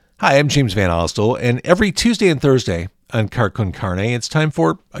Hi, I'm James Van Alstel, and every Tuesday and Thursday on Car Con Carne, it's time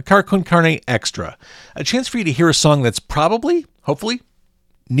for a Car Con Carne Extra, a chance for you to hear a song that's probably, hopefully,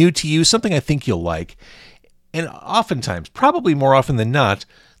 new to you, something I think you'll like. And oftentimes, probably more often than not,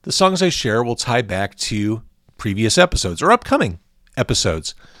 the songs I share will tie back to previous episodes or upcoming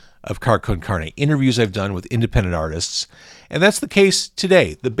episodes of Car Con Carne, interviews I've done with independent artists. And that's the case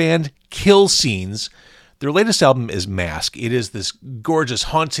today. The band Kill Scenes. Their latest album is Mask. It is this gorgeous,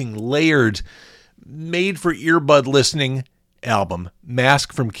 haunting, layered, made-for-earbud listening album,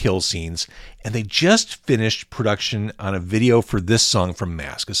 Mask from Kill Scenes. And they just finished production on a video for this song from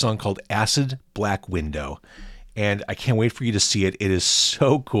Mask, a song called Acid Black Window. And I can't wait for you to see it. It is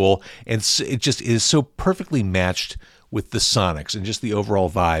so cool, and it just is so perfectly matched with the sonics and just the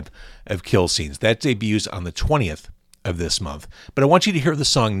overall vibe of Kill Scenes. That debuts on the 20th of this month. But I want you to hear the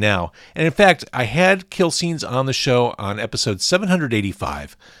song now. And in fact, I had Kill Scenes on the show on episode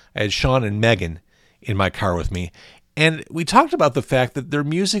 785. I had Sean and Megan in my car with me. And we talked about the fact that their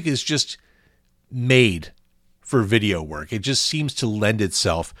music is just made for video work. It just seems to lend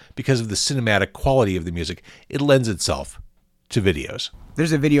itself, because of the cinematic quality of the music, it lends itself to videos.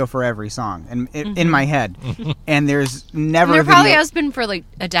 There's a video for every song in my head. And there's never there a video. probably has been for like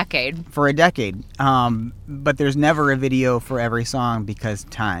a decade. For a decade. But there's never a video for every song because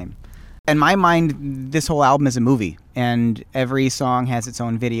time. In my mind, this whole album is a movie. And every song has its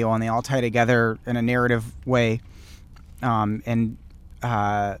own video, and they all tie together in a narrative way. It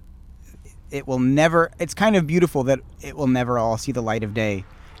will never... It's kind of beautiful that it will never all see the light of day.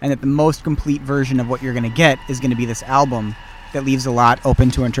 And that the most complete version of what you're going to get is going to be this album that leaves a lot open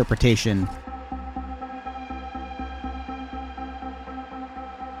to interpretation.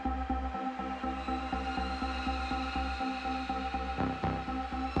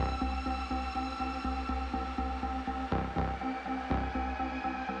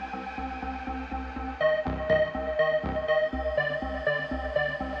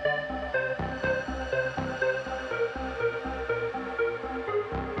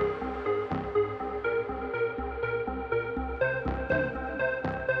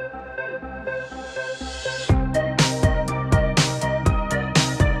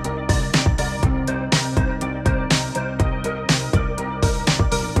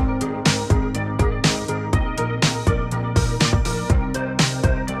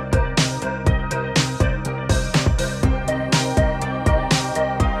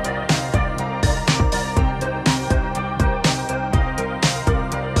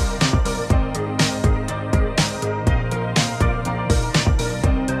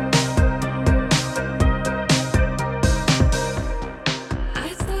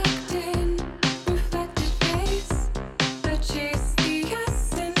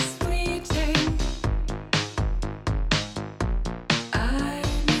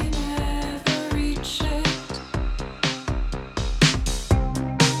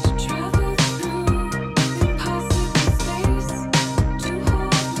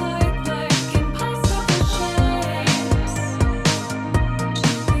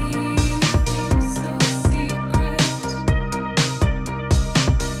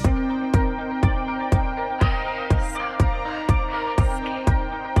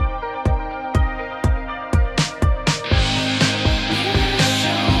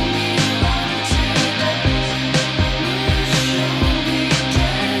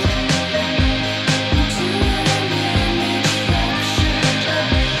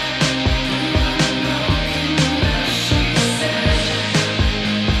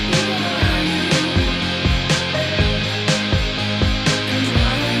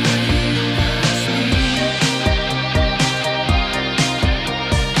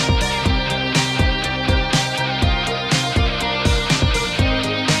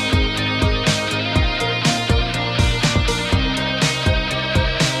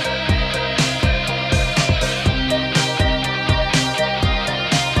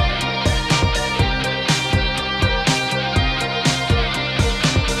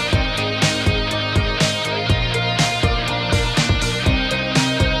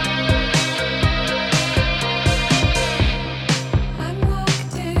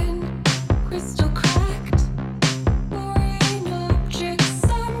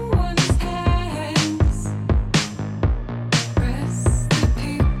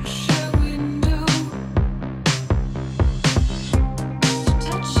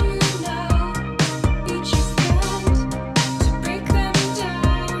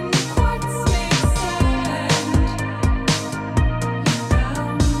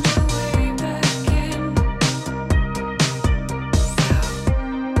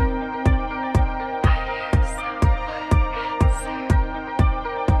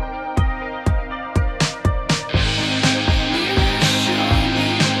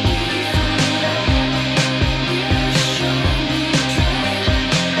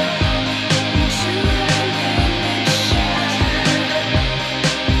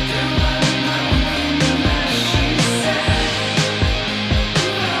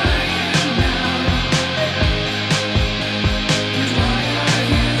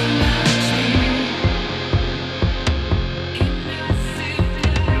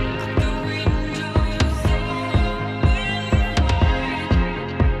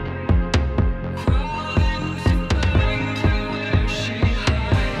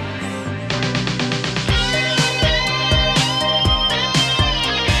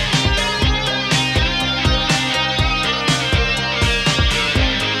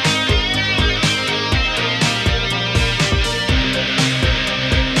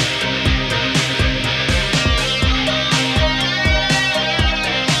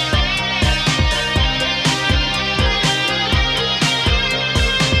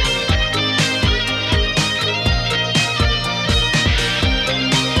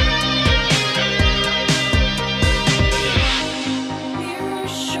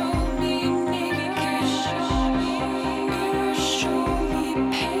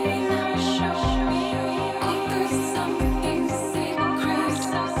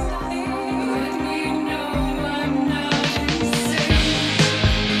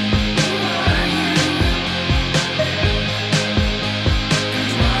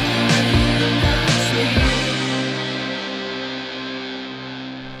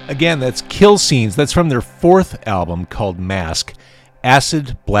 Again, that's Kill Scenes. That's from their fourth album called Mask,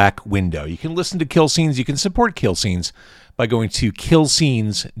 Acid Black Window. You can listen to Kill Scenes. You can support Kill Scenes by going to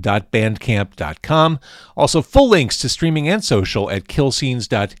killscenes.bandcamp.com. Also, full links to streaming and social at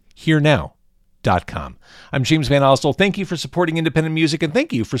killscenes.hearnow.com. I'm James Van Osdol. Thank you for supporting independent music, and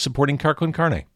thank you for supporting Car Con Carne.